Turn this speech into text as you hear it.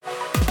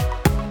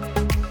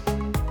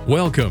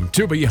Welcome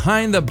to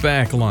Behind the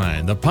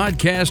Backline, the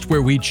podcast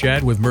where we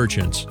chat with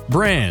merchants,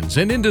 brands,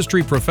 and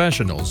industry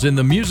professionals in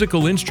the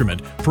musical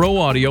instrument, pro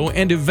audio,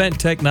 and event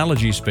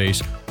technology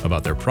space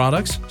about their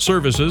products,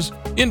 services,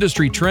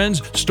 industry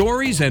trends,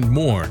 stories, and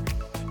more.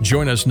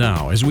 Join us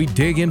now as we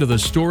dig into the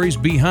stories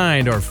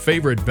behind our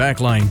favorite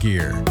backline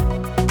gear.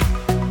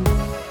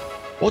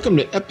 Welcome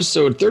to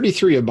episode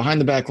 33 of Behind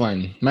the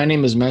Backline. My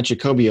name is Matt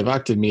Jacoby of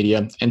Octave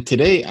Media, and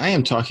today I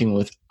am talking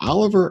with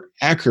Oliver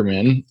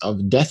Ackerman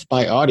of Death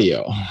by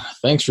Audio.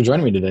 Thanks for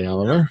joining me today,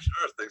 Oliver. Yeah,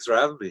 sure. Thanks for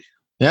having me.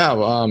 Yeah,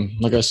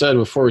 like I said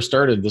before we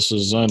started, this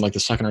is only like the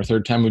second or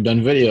third time we've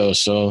done video,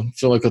 so I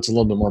feel like it's a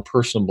little bit more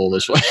personable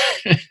this way.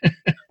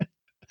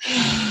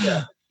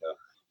 Yeah.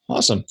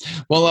 Awesome.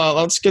 Well,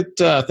 let's get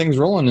things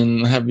rolling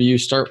and have you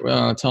start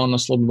telling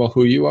us a little bit about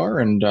who you are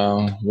and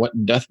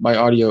what Death by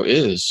Audio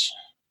is.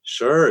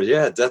 Sure.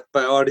 Yeah. Death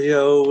by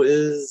Audio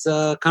is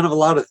kind of a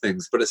lot of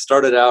things, but it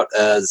started out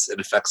as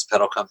an effects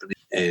pedal company.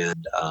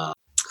 And I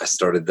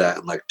started that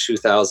in like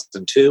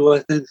 2002, I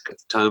think. At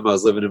the time I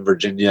was living in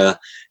Virginia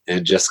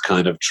and just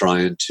kind of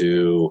trying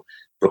to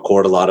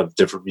record a lot of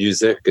different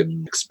music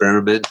and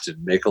experiment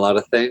and make a lot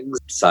of things.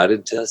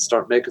 Decided to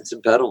start making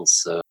some pedals.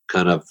 So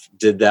kind of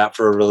did that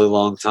for a really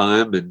long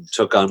time and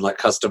took on like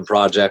custom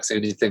projects.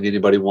 Anything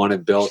anybody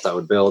wanted built, I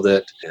would build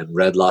it, and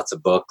read lots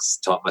of books,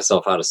 taught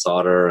myself how to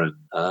solder, and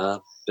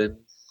been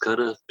kind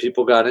of,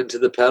 people got into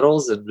the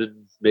pedals and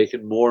been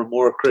making more and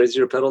more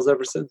crazier pedals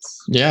ever since.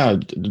 Yeah,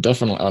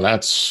 definitely. Oh,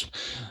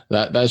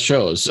 that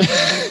shows.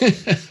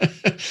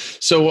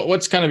 So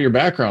what's kind of your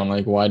background?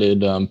 Like, why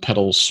did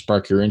pedals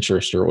spark your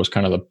interest, or what was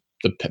kind of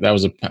that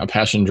was a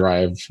passion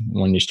drive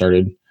when you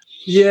started?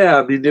 Yeah,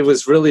 I mean, it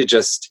was really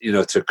just,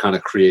 to kind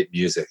of create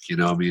music,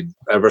 I mean,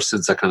 ever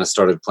since I kind of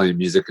started playing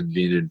music and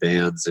being in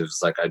bands, it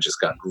was like I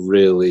just got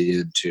really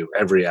into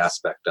every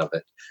aspect of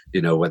it,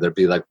 whether it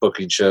be like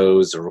booking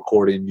shows or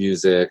recording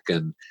music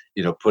and,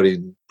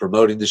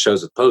 promoting the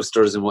shows with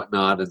posters and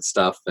whatnot and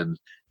stuff, and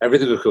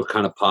everything we could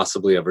kind of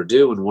possibly ever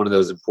do. And one of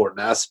those important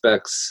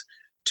aspects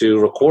to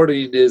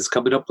recording is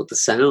coming up with the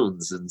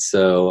sounds. And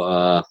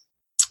so,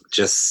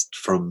 just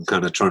from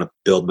kind of trying to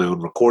build my own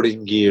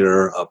recording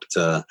gear up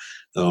to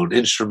own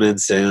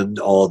instruments and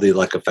all the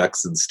like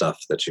effects and stuff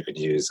that you could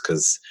use,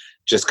 because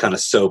just kind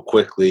of so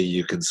quickly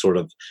you can sort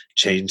of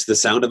change the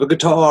sound of a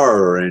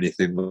guitar or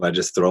anything by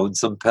just throwing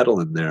some pedal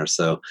in there.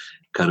 So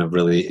kind of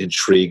really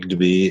intrigued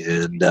me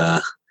and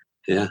got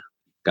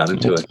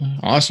into it.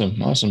 Awesome.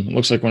 It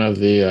looks like one of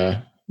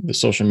the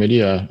social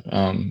media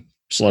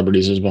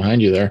celebrities is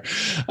behind you there.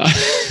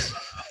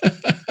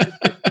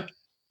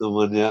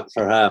 Someone, yeah,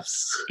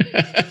 perhaps.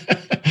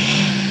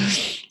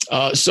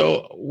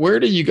 So where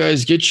do you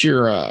guys get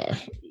your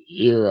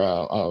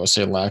let's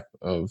say lack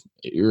of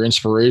your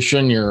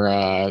inspiration,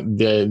 where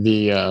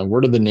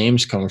do the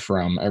names come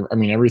from? I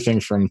mean, everything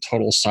from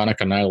Total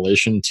Sonic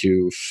Annihilation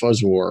to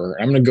Fuzz War.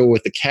 I'm going to go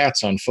with the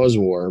Cats on Fuzz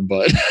War,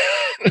 but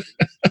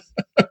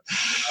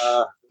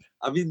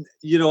I mean,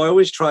 I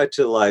always try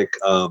to like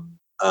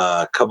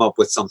come up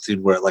with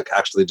something where it like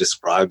actually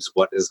describes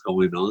what is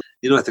going on.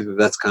 I think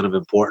that's kind of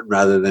important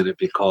rather than it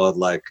be called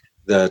like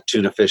the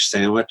tuna fish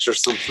sandwich or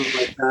something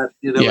like that.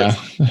 Yeah.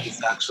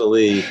 It's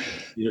actually,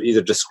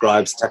 either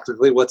describes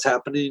technically what's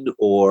happening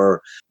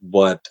or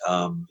what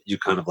you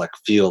kind of like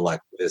feel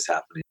like is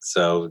happening.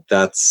 So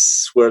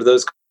that's where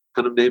those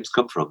kind of names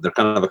come from. They're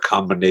kind of a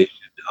combination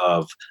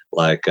of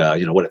like,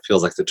 what it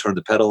feels like to turn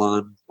the pedal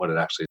on, what it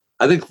actually,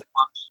 I think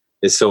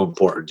is so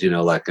important,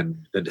 like,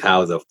 and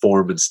how the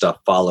form and stuff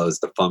follows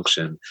the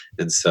function.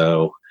 And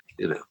so,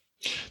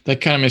 that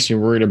kind of makes me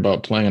worried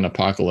about playing an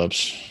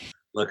Apocalypse.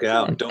 Look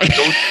out. Don't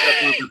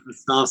step on the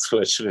stomp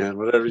switch, man,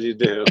 whatever you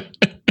do.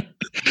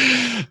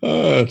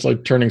 It's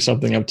like turning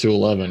something up to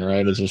 11,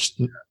 right? It's just...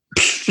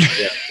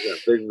 yeah,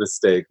 big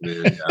mistake,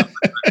 man. Yeah,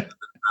 I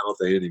don't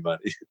think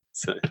anybody.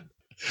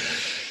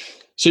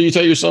 So you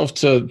tell yourself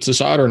to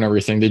solder and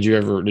everything. Did you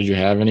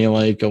have any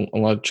like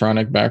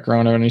electronic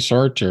background of any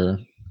sort,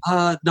 or?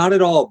 Not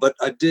at all, but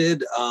I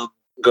did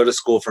go to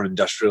school for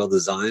industrial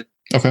design.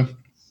 Okay.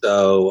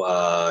 So,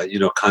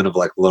 kind of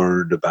like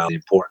learned about the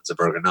importance of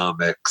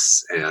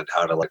ergonomics and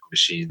how to like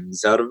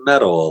machines out of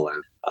metal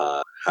and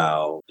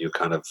how you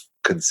kind of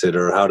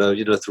consider how to,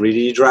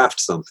 3D draft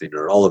something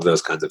or all of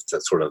those kinds of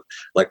that sort of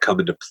like come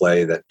into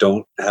play that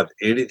don't have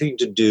anything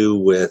to do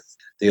with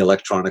the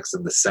electronics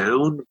and the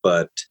sound.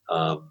 But,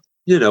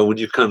 when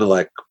you kind of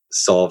like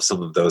solve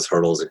some of those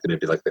hurdles, it can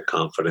be like the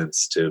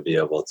confidence to be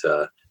able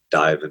to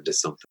dive into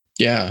something.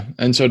 Yeah.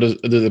 And so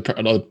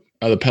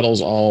are the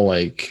pedals all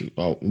like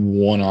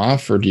one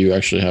off, or do you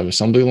actually have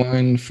assembly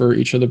line for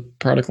each of the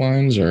product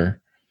lines,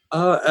 or?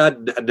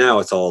 Now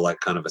it's all like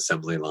kind of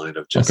assembly line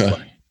of just okay.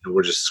 Like,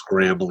 we're just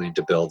scrambling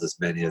to build as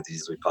many of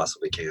these as we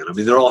possibly can. I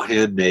mean, they're all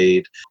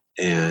handmade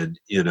and,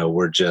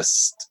 we're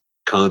just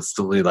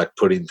constantly like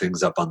putting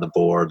things up on the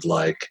board,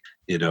 like,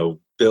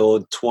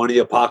 build 20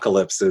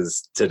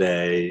 Apocalypses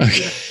today,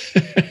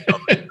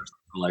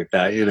 like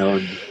that,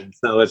 and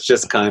so it's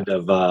just kind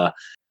of,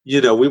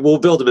 we will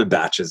build them in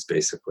batches,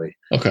 basically.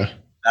 Okay.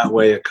 that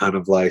way it kind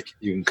of like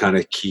you can kind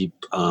of keep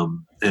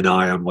an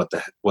eye on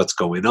what's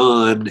going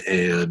on,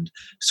 and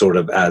sort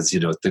of as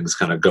things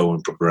kind of go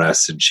and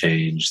progress and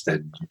change,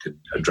 then you can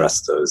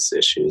address those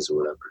issues or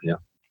whatever. Yeah.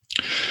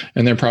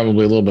 And they're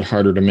probably a little bit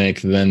harder to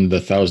make than the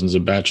thousands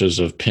of batches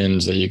of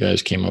pins that you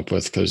guys came up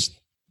with, because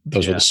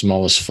those are the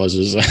smallest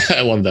fuzzes.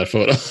 I love that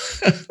photo.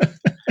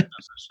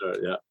 Sure,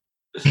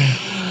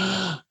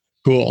 yeah.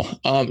 Cool.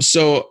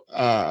 So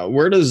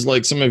where does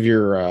like some of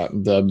your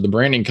the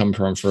branding come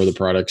from for the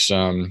products?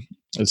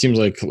 It seems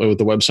like with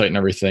the website and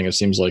everything, it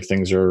seems like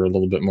things are a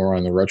little bit more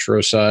on the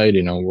retro side.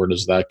 Where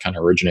does that kind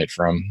of originate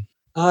from?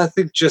 I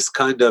think just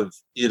kind of,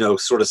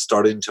 sort of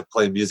starting to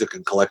play music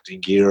and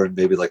collecting gear in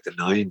maybe like the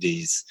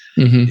 90s,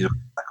 Mm-hmm.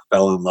 I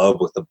fell in love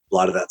with a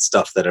lot of that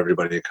stuff that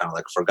everybody had kind of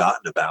like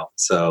forgotten about.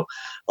 So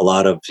a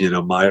lot of,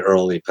 my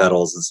early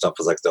pedals and stuff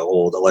was like the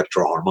old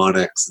Electro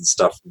Harmonics and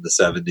stuff from the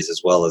 70s,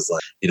 as well as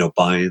like,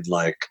 buying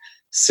like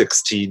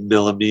 16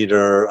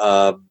 millimeter,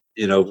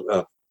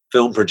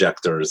 film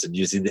projectors and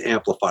using the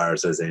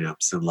amplifiers as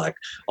amps, and like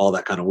all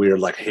that kind of weird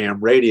like ham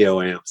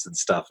radio amps and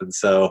stuff. And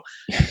so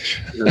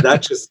that I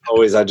just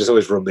always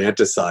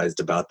romanticized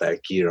about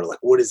that gear. Like,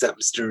 what is that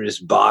mysterious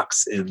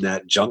box in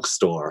that junk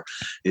store?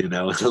 And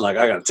like,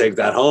 I got to take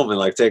that home and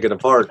like take it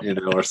apart,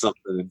 or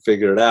something, and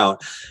figure it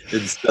out.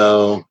 And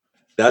so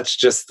that's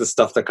just the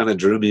stuff that kind of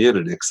drew me in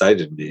and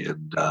excited me.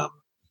 And,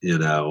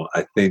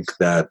 I think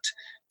that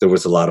there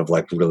was a lot of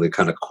like really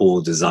kind of cool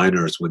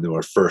designers when they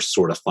were first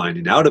sort of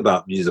finding out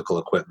about musical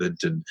equipment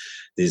and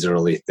these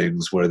early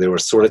things, where they were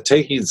sort of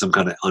taking some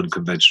kind of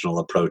unconventional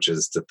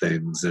approaches to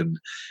things and,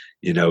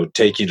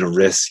 taking a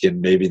risk,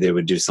 and maybe they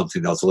would do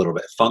something that was a little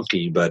bit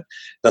funky, but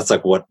that's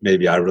like what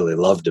maybe I really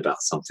loved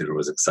about something that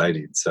was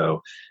exciting.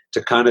 So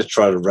to kind of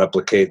try to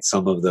replicate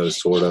some of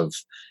those sort of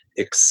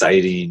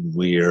exciting,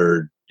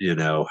 weird,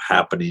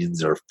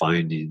 happenings or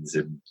findings,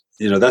 and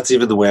that's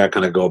even the way I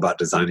kind of go about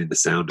designing the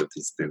sound of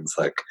these things.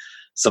 Like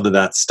some of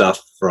that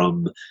stuff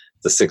from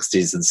the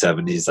 60s and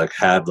 70s, like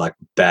had like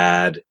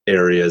bad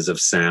areas of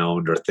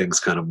sound, or things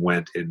kind of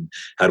went and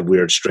had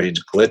weird,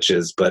 strange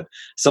glitches. But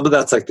some of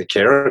that's like the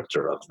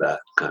character of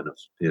that kind of,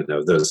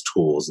 those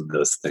tools and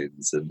those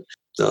things. And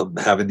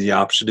having the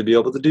option to be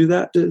able to do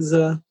that is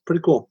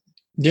pretty cool.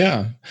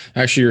 Yeah.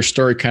 Actually, your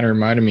story kind of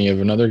reminded me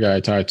of another guy I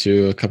talked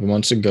to a couple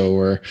months ago,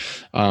 where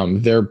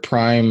their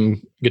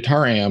prime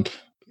guitar amp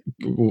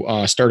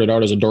started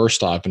out as a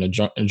doorstop in a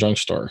junk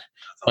store.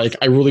 Like,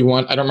 I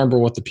don't remember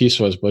what the piece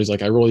was, but he's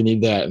like, I really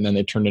need that. And then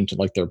they turned into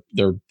like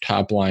their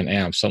top line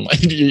amps. I'm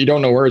like, you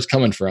don't know where it's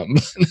coming from.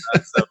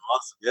 That's so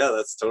awesome. Yeah,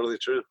 that's totally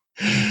true.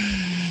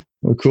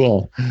 Well,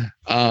 cool.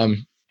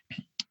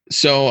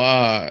 So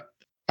I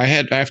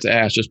have to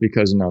ask, just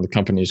because the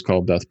company is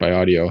called Death by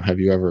Audio. Has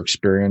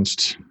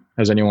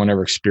anyone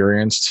ever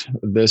experienced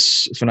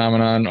this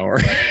phenomenon, or?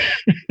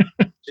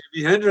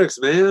 Jimi Hendrix,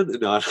 man.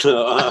 No, I don't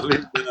know. I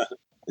mean,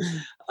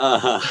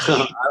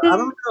 I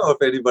don't know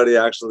if anybody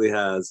actually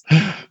has.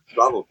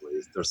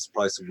 Probably. There's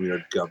probably some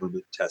weird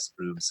government test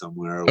room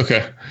somewhere.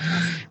 Okay.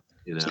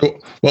 So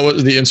what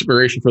was the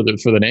inspiration for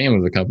the name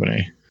of the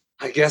company?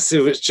 I guess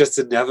it was just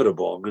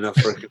inevitable. I'm going to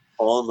freaking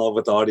fall in love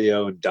with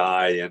audio and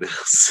die.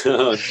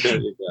 So there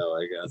you go,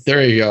 I guess.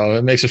 There you go.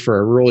 It makes it for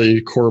a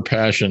really core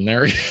passion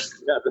there.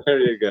 Yeah, there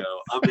you go.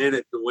 I'm in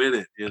it to win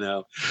it,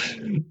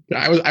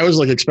 I was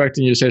like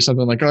expecting you to say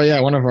something like, oh yeah,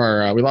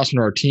 we lost one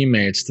of our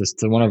teammates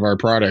to one of our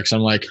products.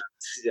 I'm like,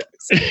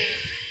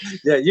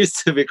 yeah, it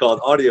used to be called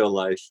Audio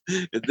Life.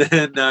 And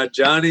then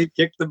Johnny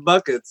kicked the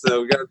bucket,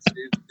 so we got to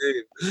change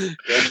the name.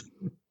 Yeah.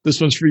 This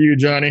one's for you,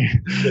 Johnny.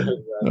 Yeah,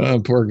 oh,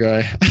 poor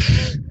guy.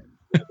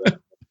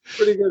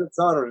 Pretty good at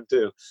soldering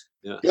too.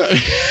 Yeah.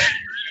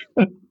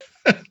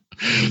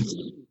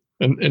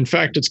 And in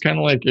fact, it's kind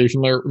of like, if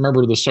you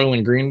remember the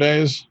Soylent Green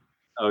days.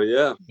 Oh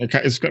yeah. We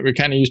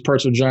kind of use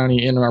parts of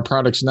Johnny in our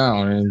products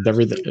now, and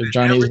everything.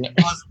 Johnny's.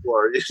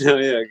 Yeah,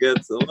 it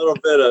gets a little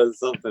bit of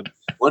something.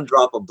 One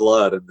drop of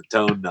blood in the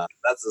tone knot.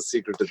 That's the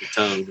secret to the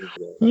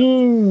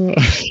tone.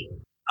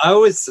 I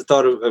always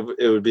thought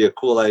it would be a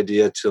cool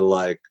idea to,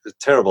 like, a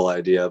terrible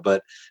idea,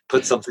 but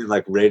put something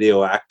like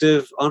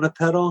radioactive on a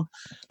pedal.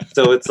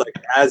 So it's like,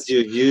 as you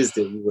used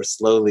it, you were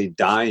slowly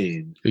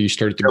dying. You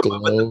started to glow.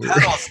 But the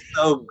pedal's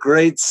so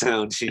great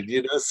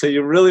sounding, so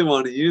you really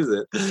want to use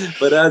it.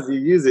 But as you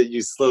use it,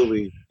 you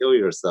slowly kill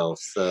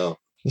yourself. So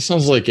this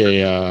sounds like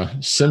a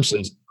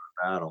Simpsons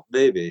battle,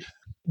 maybe.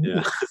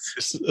 Yeah,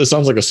 it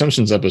sounds like a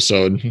Simpsons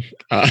episode.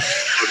 About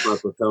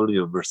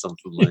plutonium or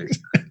something like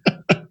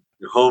that.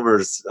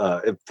 Homer's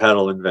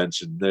pedal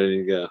invention. There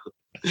you go.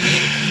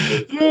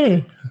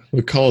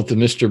 We call it the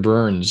Mr.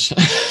 Burns.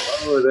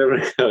 Oh, there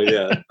we go.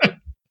 Yeah,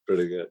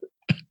 pretty good.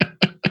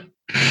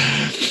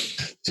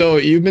 So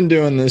you've been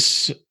doing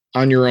this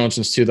on your own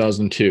since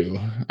 2002.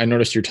 I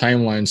noticed your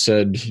timeline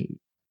said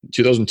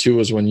 2002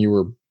 was when you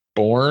were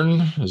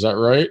born. Is that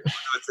right? No,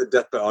 it's a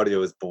Death by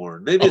Audio was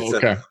born. Maybe it's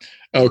okay.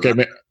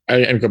 Okay. I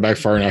didn't go back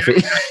far enough.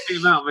 It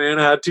came out, man.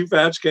 I had 2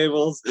 patch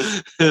cables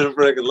and a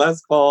freaking Les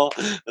Paul,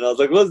 and I was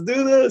like, "Let's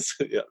do this."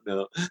 Yeah,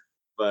 no,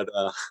 but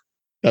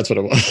That's what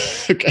it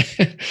was.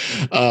 Okay.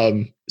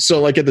 So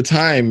like at the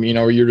time,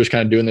 you're just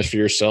kind of doing this for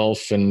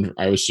yourself, and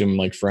I assume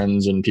like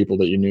friends and people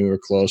that you knew or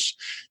close.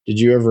 Did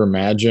you ever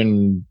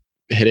imagine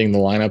hitting the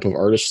lineup of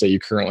artists that you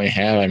currently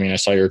have? I mean, I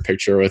saw your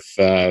picture with,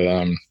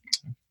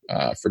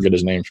 forget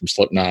his name, from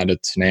Slipknot.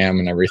 It's Nam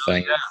and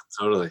everything. Yeah,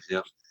 totally.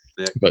 Yep.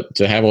 Yeah. But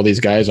to have all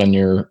these guys on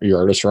your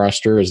artist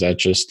roster, is that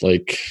just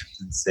like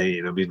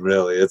insane? I mean,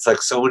 really, it's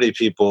like so many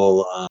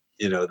people,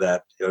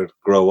 that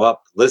grow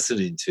up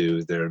listening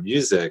to their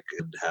music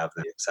and have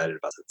them excited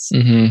about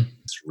it.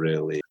 It's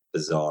really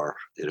bizarre,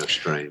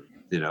 strange.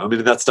 I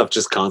mean, that stuff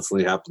just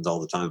constantly happens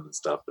all the time and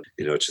stuff.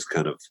 It's just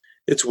kind of,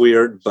 it's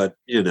weird, but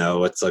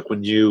it's like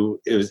when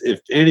if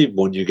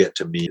anyone you get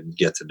to meet and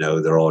get to know,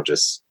 they're all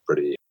just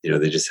pretty,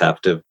 they just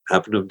happen to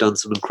have done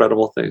some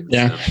incredible things.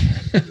 Yeah.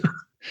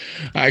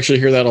 I actually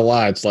hear that a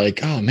lot. It's like,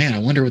 oh man, I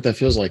wonder what that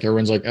feels like.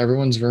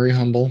 Everyone's very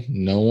humble.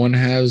 No one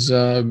has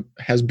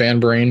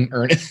band brain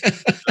or anything.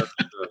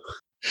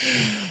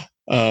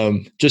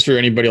 Just for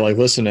anybody like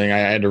listening, I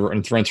had to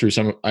run through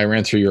I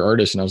ran through your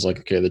artists, and I was like,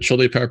 okay, the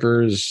Chili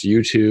Peppers,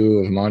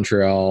 U2 of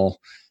Montreal,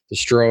 the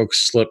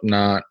Strokes,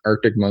 Slipknot,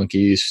 Arctic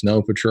Monkeys,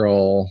 Snow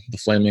Patrol, the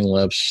Flaming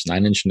Lips,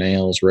 Nine Inch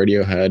Nails,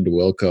 Radiohead,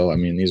 Wilco. I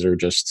mean, these are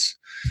just,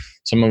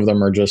 some of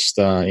them are just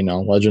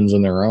legends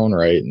in their own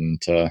right,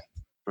 and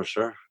for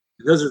sure.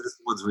 Those are just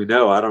the ones we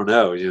know. I don't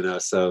know,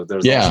 so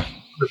there's other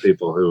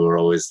people who are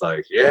always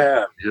like,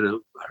 I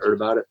heard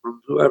about it from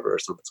whoever or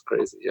something's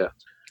crazy. Yeah.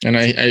 And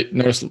I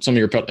noticed some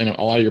of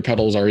a lot of your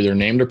pedals are either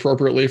named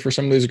appropriately for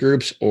some of these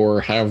groups or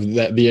have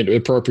the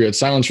appropriate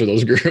sounds for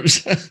those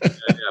groups. yeah,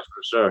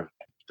 for sure.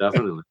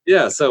 Definitely.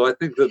 Yeah. So I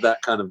think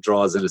that kind of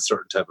draws in a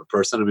certain type of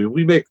person. I mean,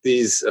 we make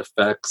these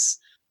effects,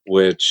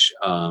 which,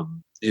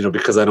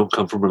 because I don't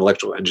come from an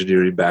electrical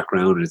engineering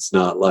background, it's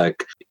not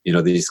like,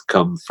 these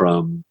come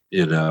from,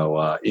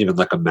 even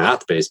like a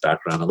math-based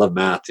background. I love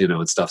math,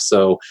 and stuff.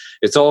 So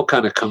it's all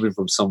kind of coming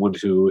from someone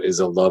who is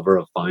a lover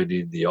of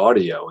finding the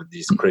audio and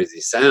these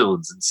crazy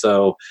sounds. And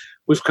so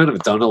we've kind of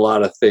done a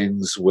lot of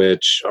things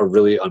which are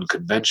really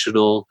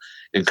unconventional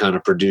and kind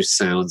of produce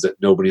sounds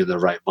that nobody in their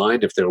right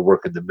mind, if they were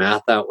working the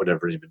math out, would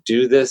ever even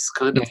do this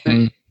kind of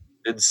thing.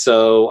 And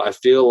so I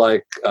feel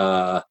like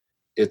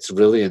it's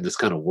really in this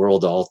kind of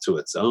world all to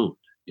its own.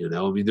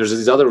 I mean, there's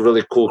these other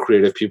really cool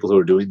creative people who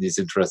are doing these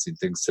interesting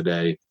things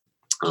today,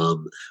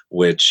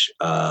 which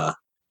are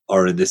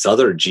in this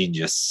other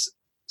genius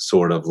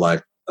sort of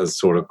like a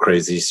sort of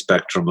crazy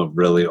spectrum of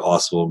really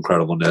awesome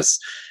incredibleness.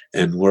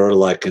 And we're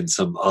like in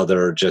some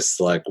other just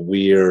like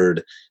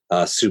weird,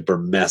 super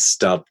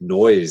messed up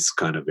noise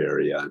kind of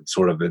area, and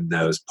sort of in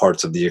those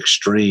parts of the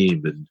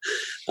extreme, and,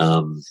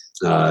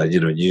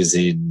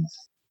 using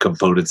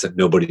components that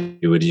nobody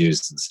would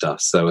use and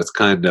stuff. So it's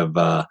kind of,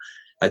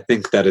 I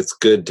think that it's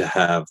good to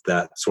have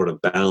that sort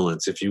of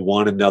balance. If you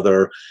want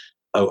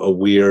a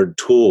weird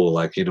tool,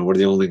 like, we're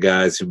the only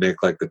guys who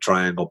make like the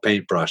triangle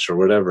paintbrush or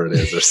whatever it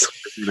is, or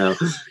something,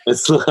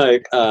 it's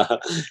like,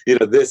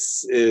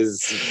 this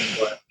is,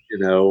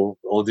 the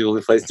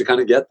only place to kind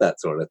of get that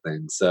sort of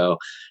thing. So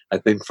I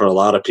think for a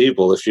lot of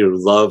people, if you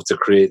love to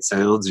create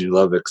sounds, you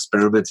love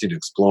experimenting,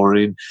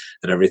 exploring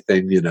and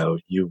everything,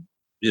 you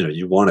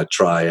want to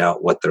try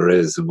out what there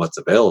is and what's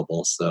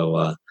available. So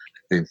I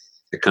think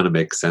it kind of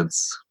makes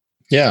sense.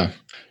 Yeah.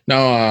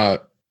 Now,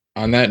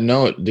 on that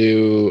note,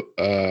 do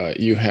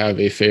you have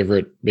a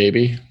favorite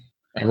baby?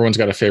 Everyone's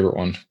got a favorite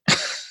one.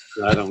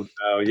 I don't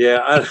know. Yeah,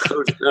 I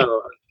don't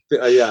know.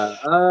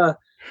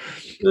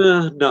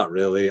 Not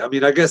really. I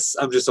mean, I guess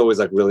I'm just always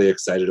like really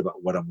excited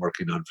about what I'm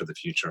working on for the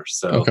future.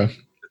 So the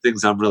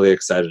things I'm really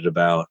excited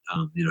about,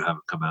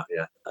 haven't come out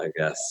yet, I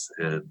guess.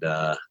 And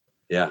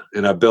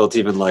and I built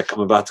even like,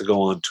 I'm about to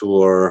go on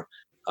tour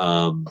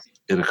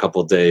in a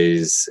couple of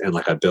days, and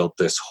like I built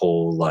this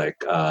whole like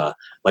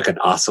an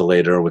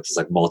oscillator with this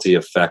like multi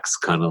effects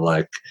kind of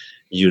like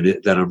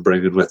unit that I'm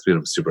bringing with me, and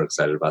I'm super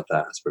excited about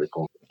that. It's pretty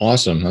cool.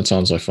 Awesome. That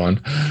sounds like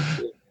fun.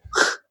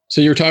 So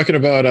you're talking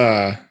about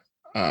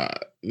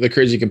the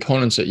crazy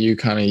components that you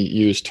kind of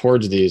use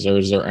towards these, or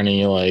is there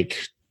any like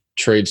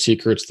trade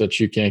secrets that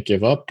you can't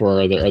give up,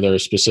 or are there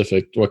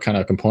specific, what kind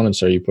of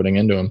components are you putting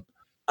into them?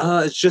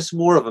 It's just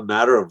more of a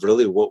matter of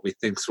really what we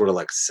think sort of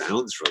like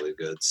sounds really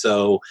good.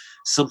 So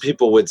some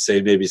people would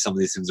say maybe some of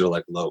these things are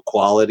like low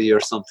quality or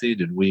something,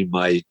 and we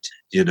might,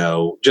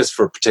 just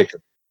for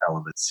particular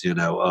elements,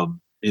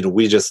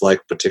 we just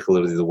like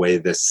particularly the way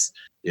this,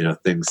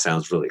 thing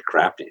sounds really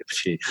crappy.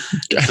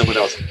 If someone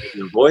else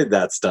can avoid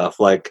that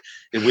stuff, like,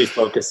 and we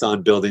focus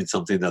on building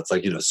something that's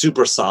like,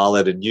 super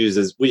solid and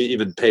we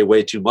even pay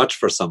way too much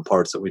for some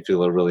parts that we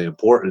feel are really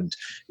important,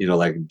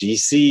 like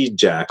DC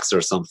jacks or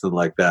something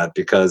like that,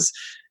 because,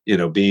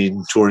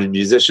 being touring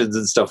musicians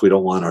and stuff, we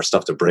don't want our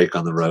stuff to break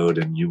on the road,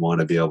 and you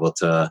want to be able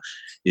to,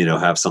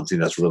 have something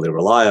that's really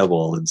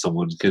reliable and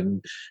someone can,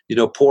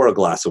 pour a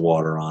glass of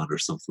water on or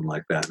something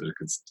like that, and it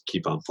can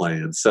keep on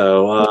playing.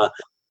 So,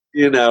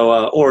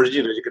 or,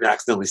 you can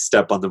accidentally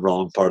step on the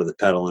wrong part of the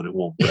pedal and it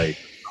won't break.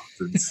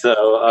 And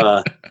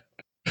so,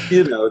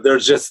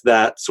 there's just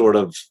that sort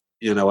of,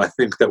 I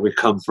think that we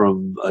come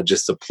from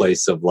just a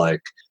place of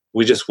like,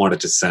 we just want it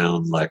to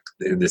sound like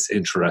in this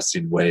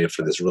interesting way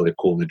for this really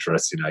cool,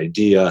 interesting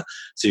idea.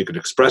 So you can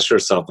express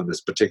yourself in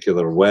this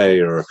particular way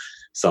or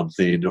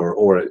something,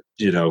 or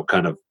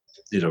kind of,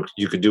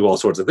 you can do all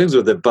sorts of things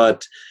with it,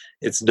 but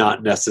it's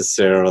not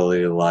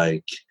necessarily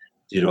like,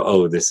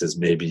 oh, this is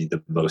maybe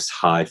the most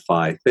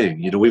hi-fi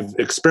thing. We've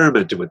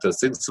experimented with those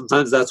things.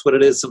 Sometimes that's what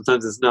it is.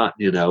 Sometimes it's not,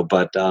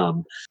 but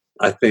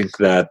I think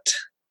that,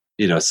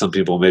 some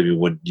people maybe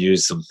wouldn't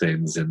use some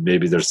things, and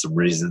maybe there's some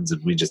reasons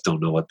and we just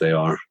don't know what they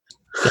are.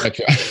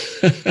 Gotcha.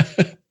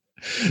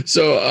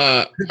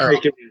 So,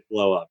 make it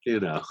blow up,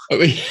 the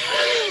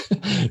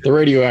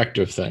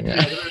radioactive thing.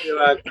 Yeah, the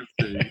radioactive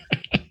thing.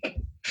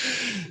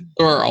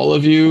 Are all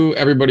of you,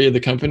 everybody at the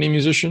company,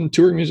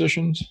 touring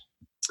musicians?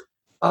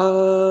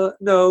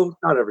 No,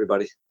 not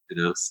everybody,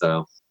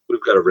 so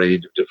we've got a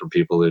range of different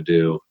people who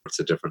do lots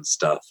of different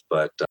stuff,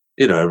 but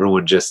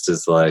everyone just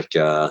is like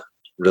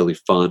really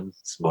fun,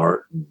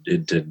 smart, and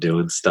into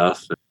doing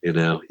stuff,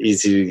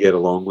 easy to get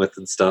along with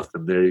and stuff,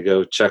 and there you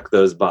go, check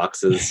those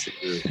boxes.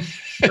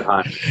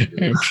 Yeah.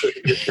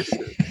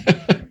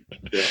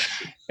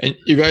 And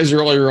you guys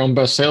are all your own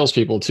best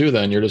salespeople too,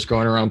 then. You're just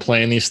going around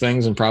playing these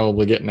things and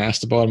probably getting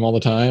asked about them all the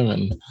time.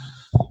 And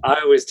I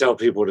always tell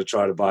people to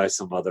try to buy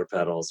some other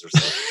pedals or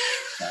something.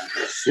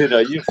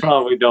 You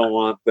probably don't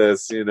want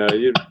this. You'd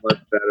be much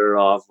better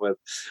off with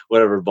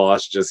whatever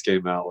Bosch just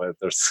came out with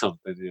or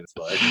something. It's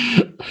like,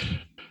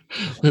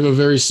 we have a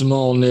very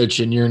small niche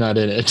and you're not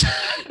in it.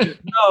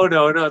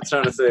 No, I'm not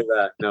trying to say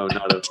that. No,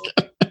 not at all.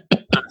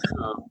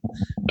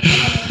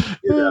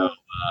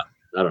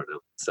 I don't know.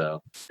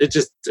 So it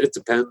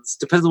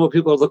depends on what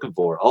people are looking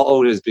for. I'll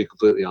always be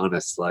completely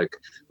honest. Like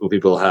when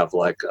people have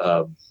like,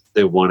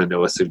 they want to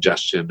know a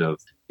suggestion of,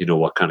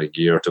 what kind of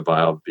gear to buy,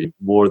 I'll be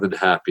more than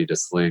happy to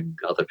sling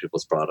other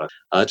people's product.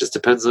 It just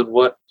depends on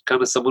what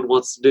kind of someone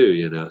wants to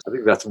do, I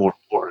think that's more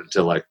important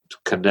to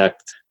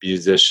connect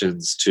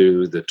musicians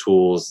to the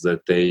tools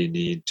that they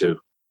need to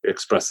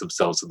express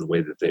themselves in the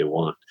way that they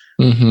want.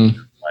 Mm-hmm.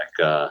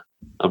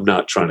 I'm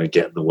not trying to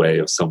get in the way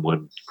of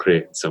someone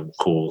creating some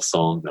cool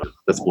song.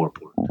 That's more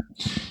important.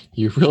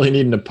 You really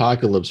need an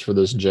apocalypse for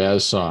this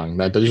jazz song.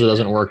 That usually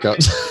doesn't work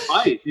out.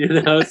 Might,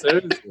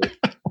 seriously.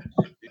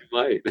 You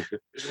might.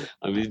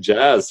 I mean,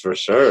 jazz for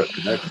sure.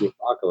 Connect the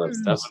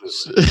apocalypse,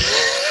 definitely.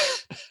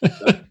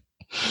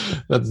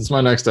 That's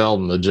my next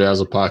album, The Jazz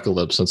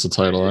Apocalypse. That's the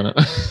title on it.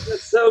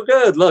 That's so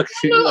good. Look,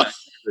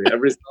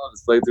 every song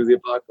is played through the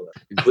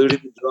apocalypse, including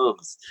the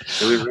drums.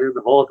 And we ran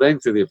the whole thing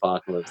through the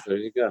apocalypse. There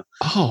you go.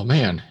 Oh,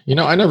 man.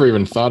 I never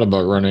even thought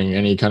about running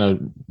any kind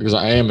of, because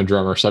I am a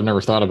drummer, so I've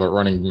never thought about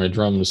running my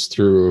drums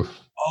through.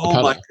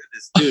 Oh, my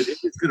goodness, dude.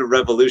 It's going to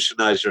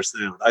revolutionize your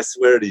sound. I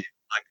swear to you.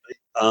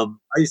 I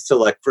used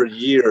to for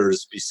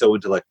years be so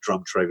into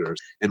drum triggers,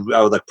 and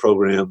I would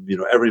program,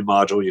 every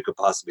module you could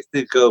possibly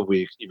think of.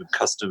 We even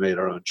custom made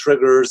our own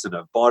triggers, and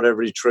I've bought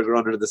every trigger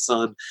under the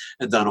sun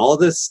and done all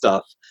this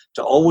stuff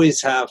to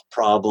always have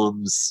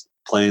problems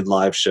playing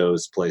live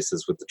shows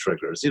places with the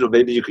triggers.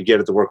 Maybe you could get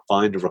it to work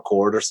fine to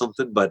record or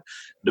something, but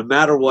no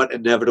matter what,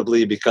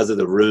 inevitably, because of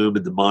the room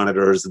and the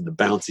monitors and the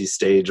bouncy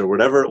stage or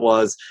whatever it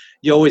was,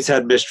 you always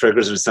had missed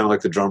triggers and it sounded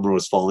like the drummer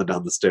was falling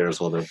down the stairs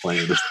while they're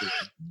playing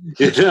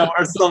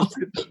or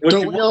something.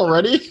 Don't we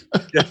already?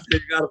 Yeah, you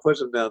got to push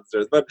them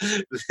downstairs. But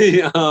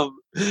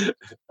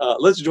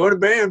let's join a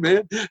band,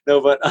 man.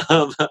 No, but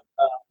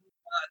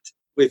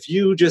if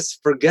you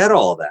just forget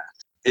all that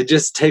and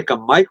just take a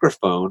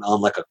microphone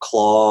on a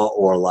claw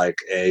or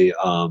a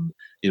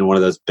one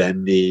of those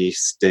bendy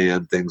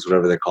stand things,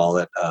 whatever they call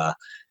it,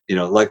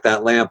 like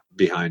that lamp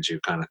behind you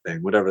kind of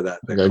thing, whatever that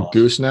they call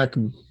gooseneck.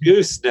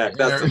 Gooseneck.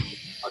 That's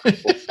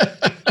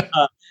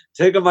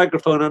take a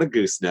microphone on a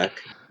gooseneck,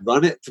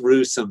 run it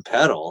through some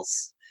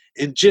pedals,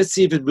 and just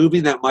even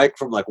moving that mic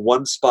from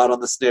one spot on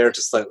the snare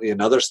to slightly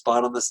another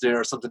spot on the snare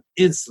or something,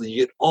 instantly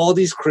you get all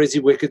these crazy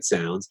wicked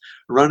sounds.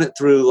 Run it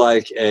through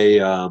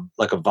a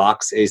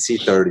Vox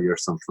AC30 or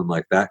something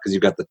like that, because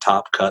you've got the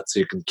top cut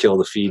so you can kill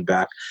the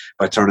feedback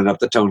by turning up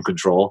the tone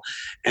control.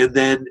 And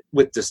then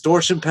with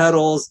distortion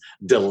pedals,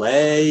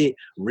 delay,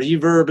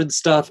 reverb and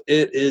stuff,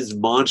 it is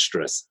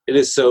monstrous. It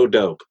is so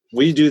dope.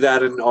 We do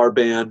that in our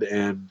band,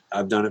 and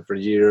I've done it for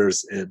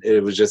years, and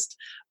it was just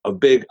a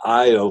big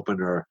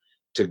eye-opener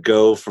to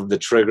go from the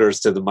triggers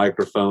to the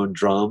microphone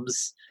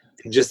drums,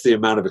 and just the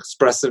amount of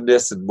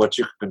expressiveness and what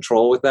you can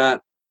control with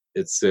that.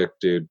 It's sick,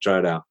 dude. Try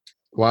it out.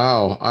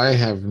 Wow. I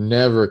have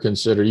never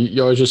considered,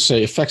 you always just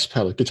say effects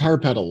pedal, guitar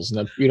pedals,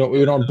 and we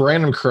don't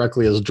brand them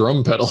correctly as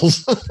drum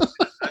pedals.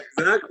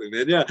 Exactly,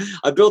 man. Yeah.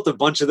 I built a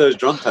bunch of those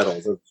drum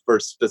pedals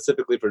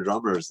specifically for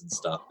drummers and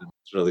stuff. And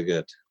it's really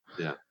good.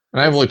 Yeah. And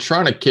I have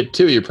electronic kit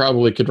too. You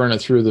probably could run it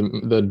through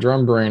the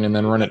drum brain and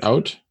then run it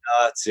out.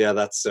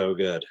 That's so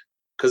good.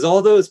 Because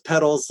all those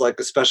pedals,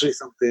 especially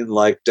something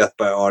like Death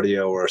by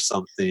Audio or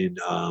something,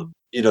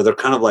 they're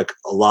kind of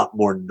a lot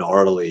more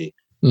gnarly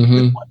Mm-hmm.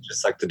 than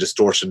just the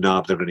distortion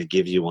knob they're going to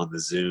give you on the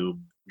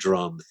Zoom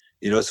drum.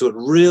 So it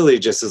really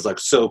just is like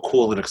so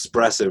cool and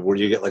expressive, where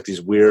you get like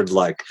these weird,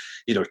 like,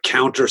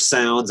 counter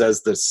sounds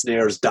as the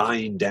snare's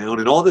dying down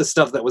and all this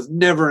stuff that was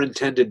never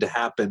intended to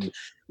happen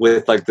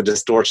with like the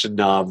distortion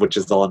knob, which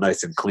is all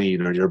nice and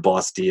clean, or your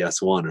Boss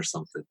DS1 or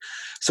something.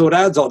 So it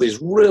adds all these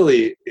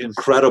really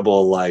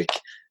incredible, like,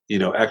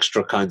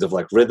 extra kinds of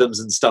like rhythms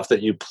and stuff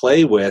that you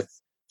play with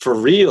for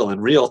real in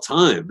real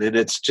time. And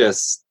it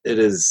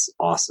is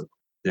awesome.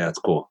 Yeah, it's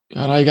cool.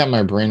 God, I got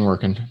my brain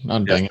working.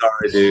 Not dang it.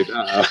 Sorry, dude.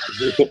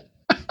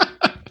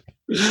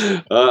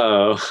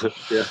 Uh-oh.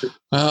 Yeah.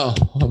 Oh,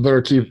 I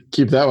better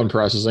keep that one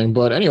processing.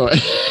 But anyway,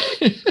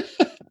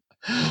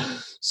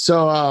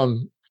 so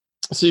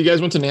you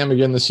guys went to NAMM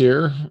again this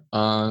year.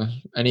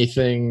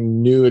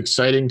 Anything new,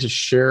 exciting to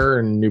share,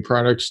 and new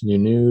products, new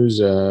news?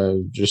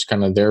 Just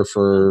kind of there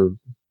for.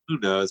 Who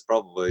knows?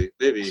 Probably,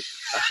 maybe.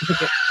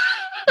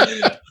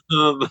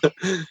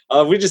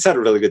 We just had a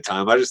really good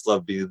time. I just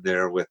love being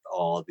there with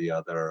all the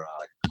other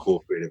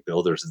cool creative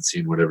builders and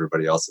seeing what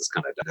everybody else is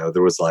kind of done.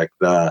 There was like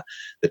the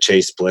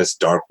Chase Bliss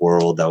Dark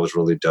World that was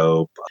really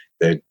dope.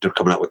 They're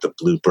coming out with the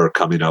Blooper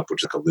coming up,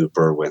 which is like a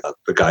looper with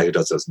the guy who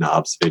does those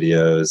Knobs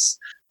videos.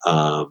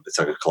 It's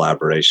like a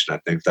collaboration. I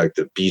think like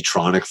the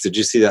Beatronics. Did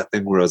you see that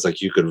thing where it was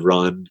like you could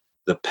run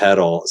the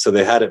pedal? So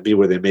they had it be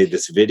where they made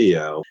this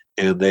video,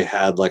 and they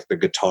had like the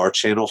guitar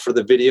channel for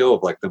the video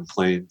of like them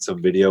playing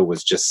some video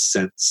was just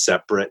sent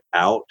separate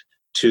out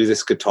to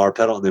this guitar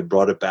pedal and then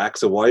brought it back.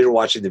 So while you're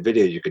watching the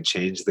video, you could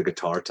change the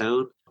guitar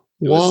tone.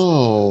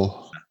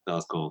 Whoa. That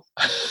was cool.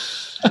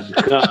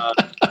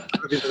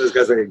 Those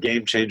guys like a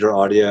Game Changer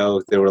Audio.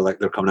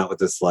 They're coming out with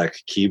this like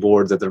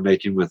keyboard that they're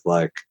making with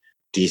like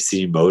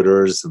DC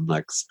motors and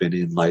like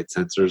spinning light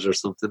sensors or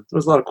something. There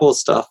was a lot of cool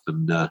stuff,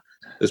 and it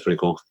was pretty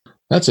cool.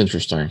 That's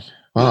interesting.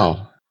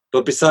 Wow.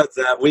 But besides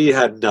that, we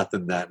had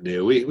nothing that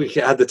new. We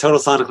had the Total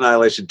Sonic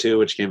Annihilation 2,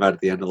 which came out at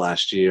the end of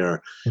last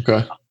year.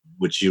 Okay.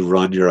 Which you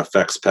run your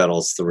effects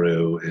pedals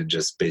through and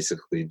just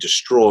basically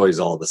destroys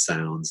all the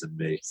sounds and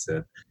makes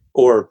it,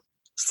 or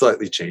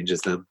slightly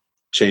changes them,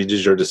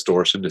 changes your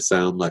distortion to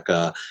sound like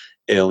a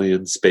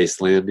alien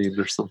space landing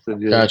or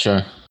something. Yeah.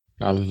 Gotcha.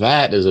 Now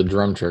that is a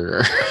drum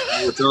trigger.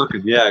 We're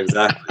talking, yeah,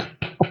 exactly.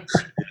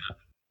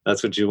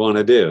 That's what you want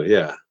to do,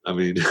 yeah. I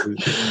mean,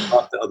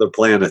 talk to other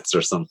planets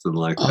or something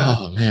like that.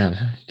 Oh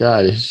man,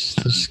 God,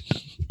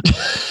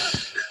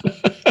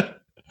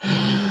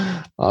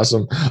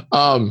 awesome.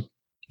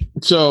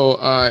 So,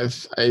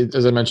 as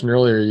I mentioned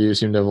earlier, you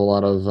seem to have a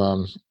lot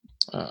of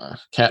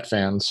Cat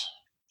fans.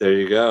 There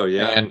you go.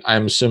 Yeah, and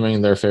I'm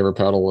assuming their favorite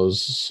pedal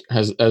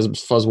has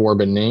Fuzz War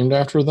been named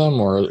after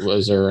them, or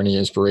was there any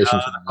inspiration?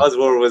 Fuzz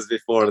War was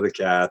before the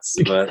Cats,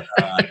 but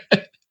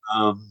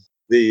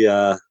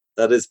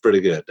that is pretty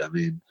good. I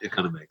mean, it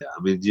kind of makes.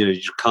 I mean, you're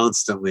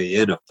constantly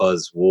in a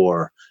Fuzz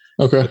War.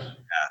 Okay.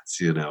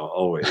 Cats,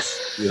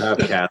 always you have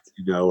cats,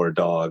 or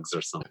dogs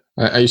or something.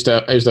 I used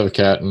to have a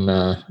cat, and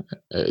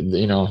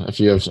if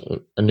you have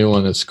a new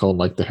one that's called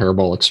like the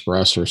Hairball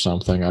Express or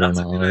something, I don't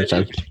know.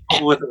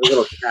 With a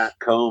little cat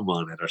comb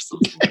on it or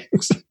something.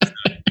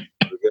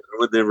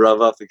 When they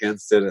rub up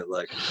against it,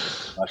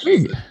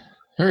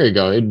 there you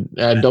go.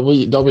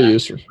 W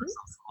something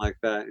like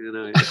that.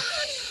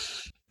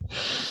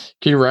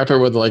 Can you wrap it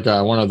with like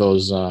one of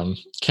those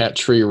cat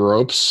tree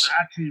ropes?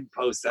 Matching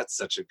post. That's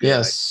such a good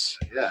yes.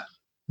 idea. Yeah.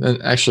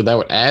 Then actually, that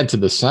would add to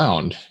the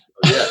sound.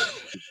 Oh,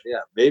 yeah.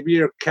 Maybe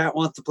your cat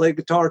wants to play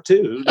guitar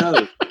too. Who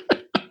knows?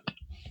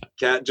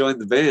 Cat joined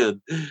the band.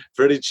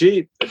 Pretty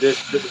cheap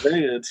addition to the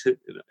band.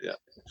 Yeah.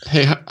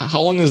 Hey,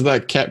 how long has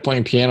that cat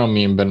playing piano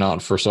meme been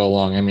out for so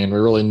long? I mean, we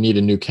really need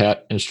a new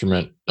cat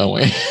instrument, don't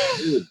we?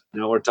 Dude,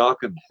 now we're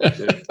talking. Cat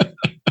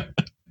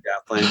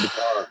playing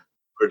guitar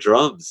or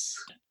drums.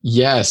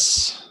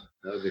 Yes.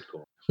 That would be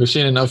cool. We've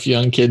seen enough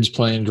young kids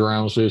playing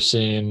drums. We've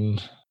seen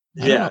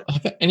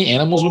any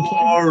animals been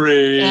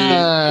playing?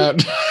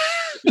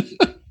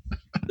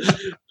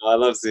 I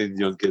love seeing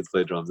young kids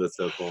play drums. That's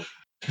so cool.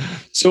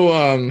 So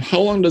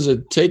how long does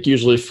it take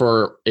usually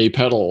for a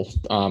pedal?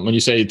 When you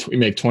say we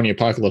make 20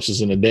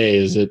 Apocalypses in a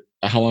day,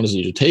 how long does it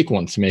usually take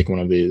one to make one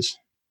of these?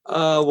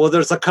 Well,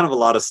 there's kind of a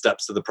lot of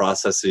steps to the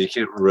process, so you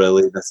can't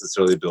really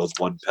necessarily build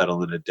one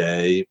pedal in a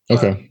day.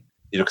 Okay.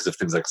 Because of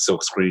things like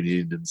silk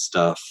screening and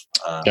stuff.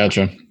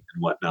 Gotcha. And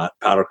whatnot,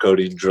 powder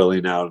coating,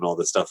 drilling out, and all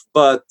this stuff.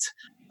 But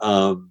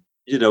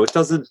it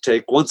doesn't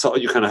take, once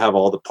you kind of have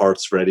all the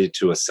parts ready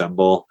to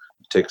assemble,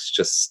 it takes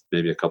just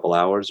maybe a couple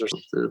hours or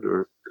something.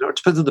 Or it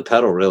depends on the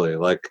pedal, really.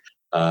 Like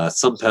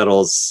some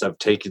pedals have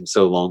taken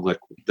so long. Like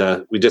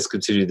we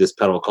discontinued this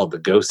pedal called the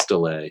Ghost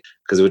Delay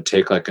because it would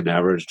take like an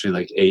average between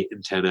like 8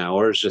 and 10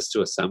 hours just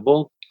to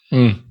assemble.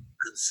 And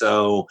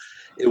so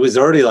it was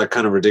already like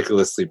kind of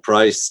ridiculously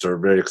priced or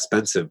very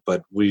expensive,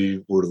 but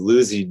we were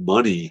losing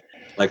money,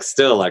 like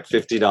still like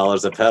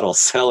 $50 a pedal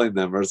selling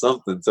them or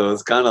something. So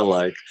it's kind of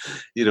like,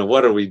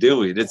 what are we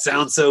doing? It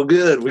sounds so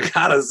good. We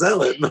got to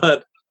sell it.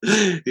 But,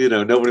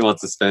 nobody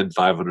wants to spend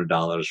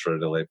 $500 for a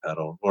delay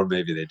pedal, or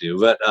maybe they do,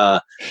 but,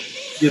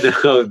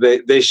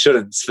 they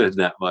shouldn't spend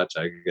that much,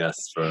 I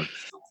guess, for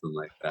something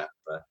like that.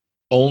 But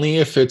Only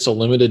if it's a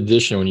limited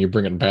edition when you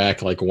bring it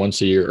back like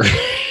once a year.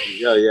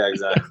 Yeah,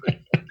 exactly.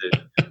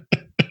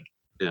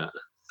 Yeah.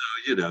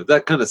 So,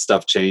 that kind of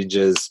stuff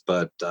changes,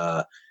 but,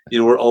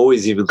 we're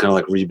always even kind of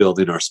like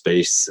rebuilding our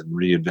space and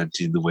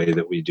reinventing the way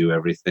that we do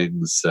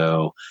everything.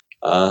 So,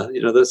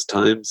 those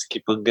times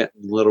keep on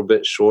getting a little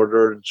bit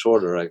shorter and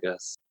shorter, I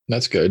guess.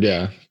 That's good.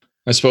 Yeah.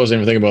 I suppose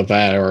anything about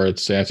that, or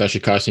it's actually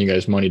costing you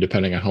guys money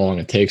depending on how long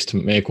it takes to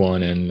make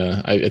one. And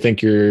I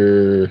think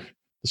you're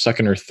the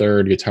second or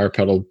third guitar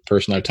pedal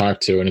person I've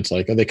talked to, and it's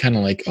like, they kind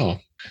of like,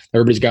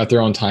 everybody's got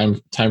their own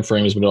time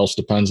frames, but it also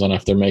depends on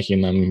if they're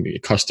making them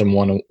custom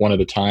one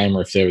at a time,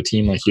 or if they have a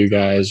team like you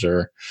guys,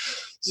 or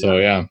so.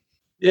 Yeah.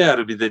 Yeah,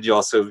 I mean, then you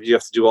have to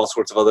do all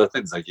sorts of other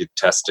things, like you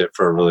test it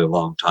for a really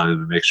long time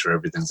and make sure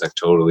everything's like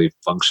totally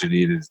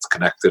functioning and it's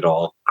connected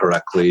all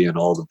correctly, and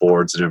all the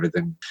boards and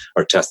everything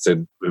are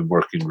tested and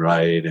working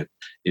right, and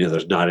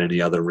there's not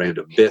any other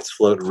random bits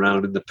floating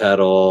around in the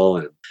pedal,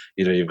 and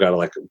you've got to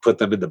like put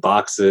them in the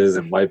boxes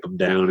and wipe them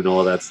down and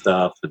all that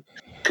stuff, and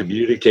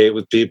communicate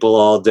with people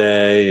all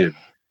day, and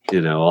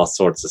all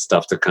sorts of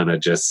stuff to kind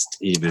of just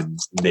even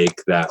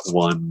make that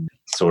one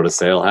sort of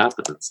sale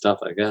happen and stuff,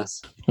 I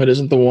guess. But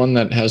isn't the one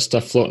that has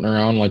stuff floating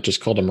around like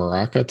just called a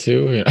maraca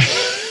too?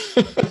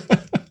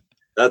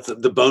 That's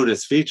the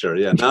bonus feature.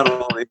 Yeah, not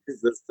only is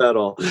this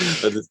pedal,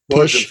 but this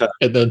push pedal,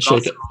 and then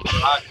shake it.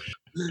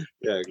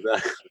 Yeah,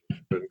 exactly.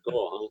 Pretty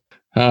cool,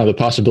 huh? The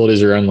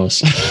possibilities are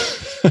endless.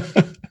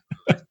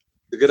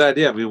 It's a good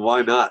idea. I mean,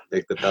 why not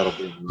make the pedal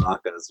be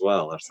maraca as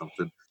well, or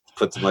something?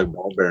 Put some like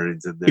ball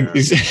bearings in there.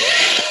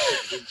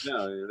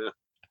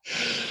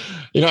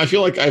 I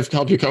feel like I've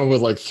helped you come up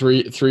with like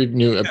three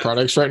new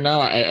products right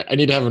now. I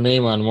need to have a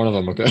name on one of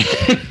them. Okay.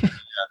 Yeah,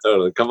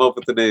 totally. Come up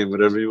with the name,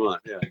 whatever you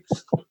want. Yeah, it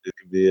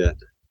can be it.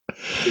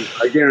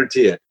 I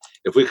guarantee it.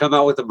 If we come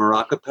out with a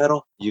maraca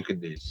pedal, you can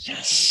name it.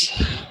 Yes,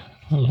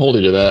 I'm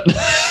holding to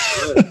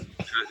that.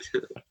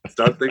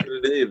 Start thinking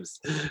of names.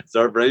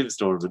 Start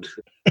brainstorming.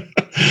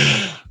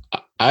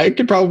 I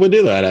could probably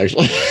do that,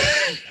 actually.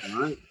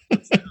 All right.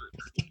 Let's do it.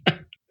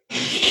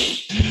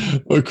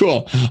 Well,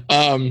 cool.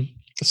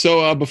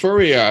 So before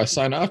we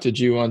sign off, did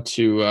you want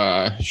to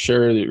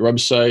share your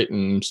website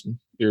and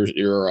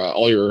your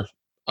all your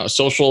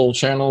social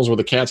channels where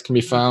the cats can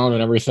be found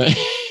and everything?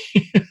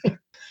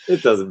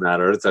 It doesn't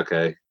matter. It's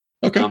okay.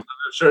 Okay. I'm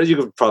sure you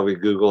could probably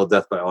Google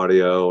Death by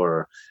Audio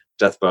or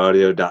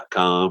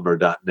deathbyaudio.com or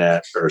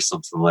 .net or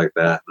something like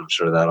that. I'm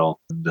sure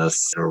that'll send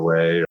us your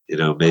way.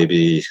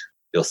 Maybe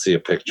you'll see a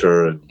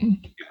picture and you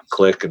can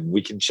click and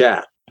we can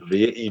chat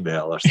via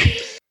email or something.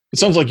 It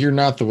sounds like you're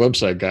not the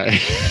website guy.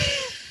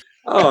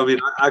 Oh, I mean,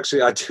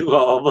 actually, I do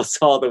almost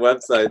all the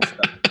website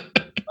stuff,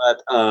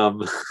 but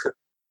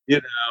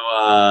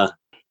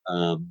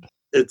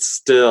it's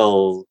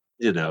still,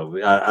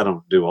 I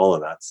don't do all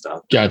of that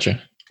stuff.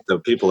 Gotcha. So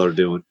people are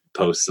doing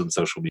posts on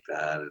social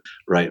media and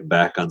writing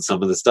back on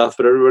some of the stuff,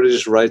 but everybody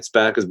just writes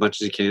back as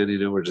much as you can.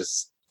 We're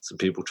just some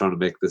people trying to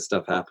make this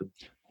stuff happen.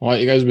 Well,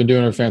 you guys have been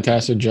doing a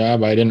fantastic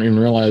job. I didn't even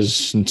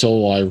realize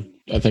until I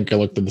think I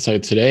looked at the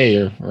site today,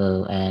 or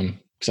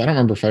because I don't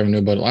remember if I even knew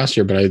about it last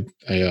year, but I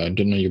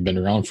didn't know you've been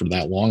around for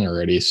that long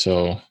already.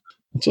 So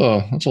that's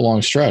a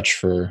long stretch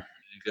for. There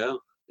you go.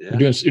 Yeah.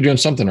 You're doing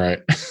something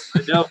right.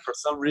 I know. For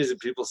some reason,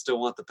 people still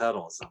want the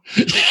pedals.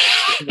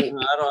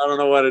 I don't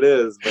know what it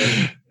is, but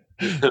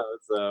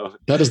so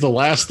that is the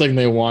last thing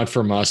they want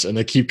from us, and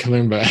they keep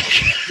coming back.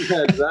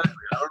 Yeah, exactly.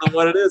 I don't know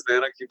what it is,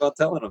 man. I keep on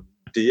telling them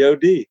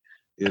DOD.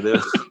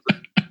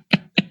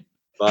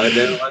 Buy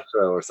Dan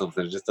Electro or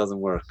something. It just doesn't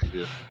work.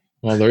 Yeah.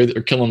 Well, they're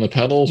either killing the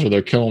pedals or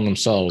they're killing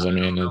themselves. I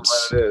mean,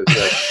 it's what it is,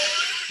 yeah.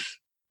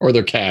 Or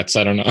they're cats.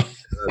 I don't know.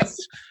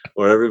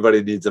 Or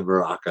everybody needs a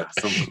maraca.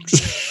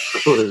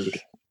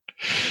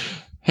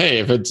 Hey,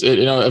 if it's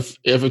if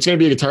it's going to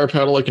be a guitar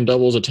pedal that can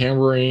double as a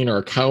tambourine or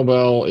a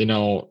cowbell, Oh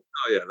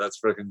yeah, that's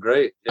freaking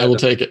great. Yeah, I will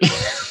take it.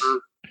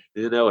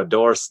 A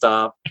door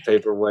stop,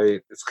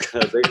 paperweight.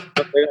 They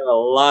got a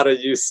lot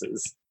of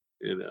uses.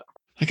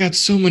 I got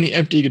so many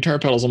empty guitar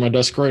pedals on my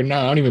desk right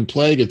now. I don't even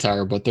play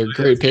guitar, but they're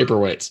great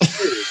paperweights.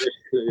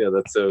 Yeah,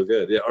 that's so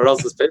good. Yeah, or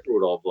else this paper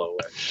would all blow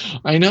away.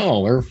 I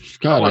know. Or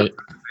God,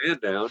 fan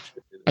down.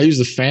 I use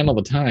the fan all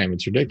the time.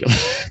 It's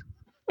ridiculous.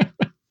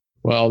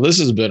 Well, this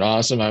has been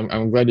awesome.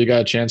 I'm glad you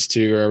got a chance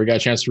to. We got a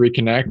chance to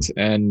reconnect,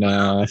 and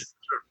sure.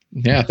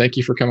 Yeah, thank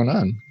you for coming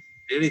on.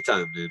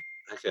 Anytime, dude.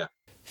 Heck yeah.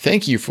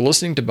 Thank you for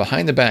listening to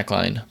Behind the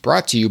Backline,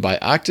 brought to you by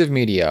Octave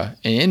Media,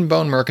 an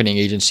inbound marketing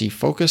agency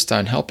focused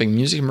on helping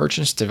music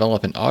merchants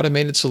develop an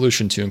automated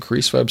solution to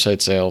increase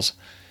website sales.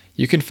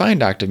 You can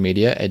find Octave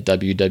Media at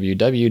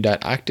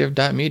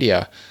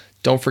www.octave.media.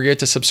 Don't forget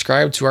to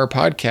subscribe to our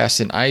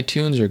podcast in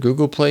iTunes or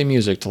Google Play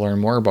Music to learn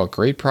more about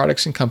great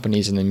products and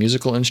companies in the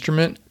musical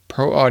instrument,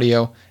 pro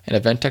audio, and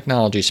event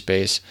technology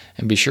space,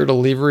 and be sure to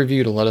leave a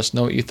review to let us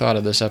know what you thought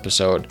of this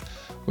episode.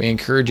 We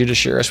encourage you to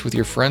share us with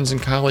your friends and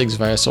colleagues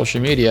via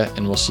social media,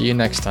 and we'll see you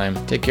next time.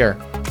 Take care.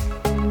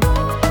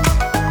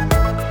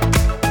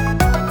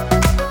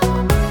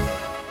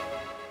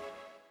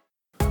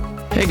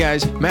 Hey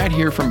guys, Matt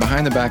here from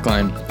Behind the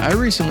Backline. I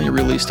recently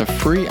released a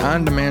free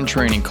on-demand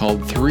training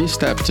called 3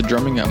 Steps to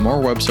Drumming Up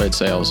More Website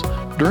Sales.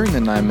 During the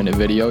 9-minute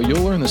video,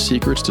 you'll learn the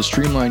secrets to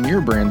streamline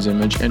your brand's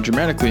image and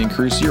dramatically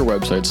increase your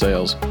website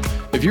sales.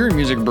 If you're a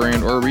music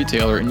brand or a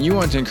retailer and you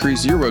want to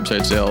increase your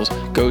website sales,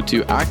 go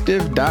to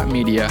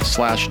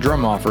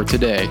octave.media/drumoffer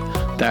today.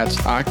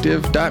 That's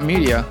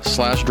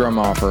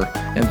octave.media/drumoffer.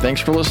 And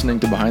thanks for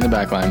listening to Behind the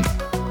Backline.